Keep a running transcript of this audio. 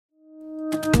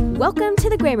Welcome to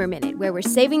the Grammar Minute, where we're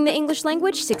saving the English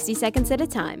language 60 seconds at a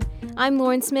time. I'm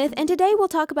Lauren Smith, and today we'll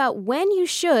talk about when you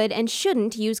should and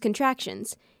shouldn't use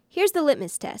contractions. Here's the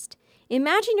litmus test.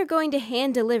 Imagine you're going to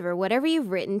hand-deliver whatever you've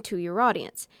written to your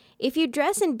audience. If you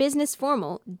dress in business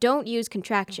formal, don't use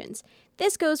contractions.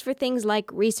 This goes for things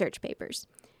like research papers.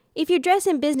 If you dress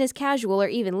in business casual or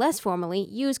even less formally,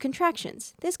 use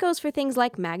contractions. This goes for things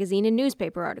like magazine and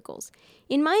newspaper articles.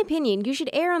 In my opinion, you should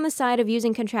err on the side of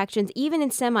using contractions even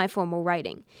in semi-formal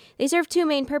writing. They serve two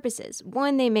main purposes.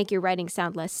 One, they make your writing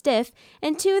sound less stiff,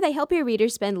 and two, they help your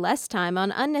readers spend less time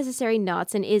on unnecessary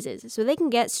nots and ises, so they can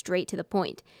get straight to the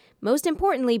point. Most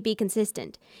importantly, be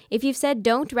consistent. If you've said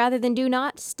don't rather than do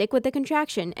not, stick with the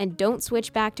contraction and don't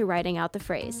switch back to writing out the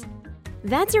phrase.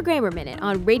 That's your Grammar Minute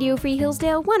on Radio Free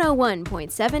Hillsdale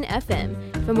 101.7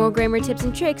 FM. For more grammar tips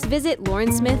and tricks, visit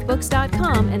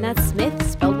laurensmithbooks.com, and that's Smith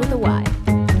spelled with a Y.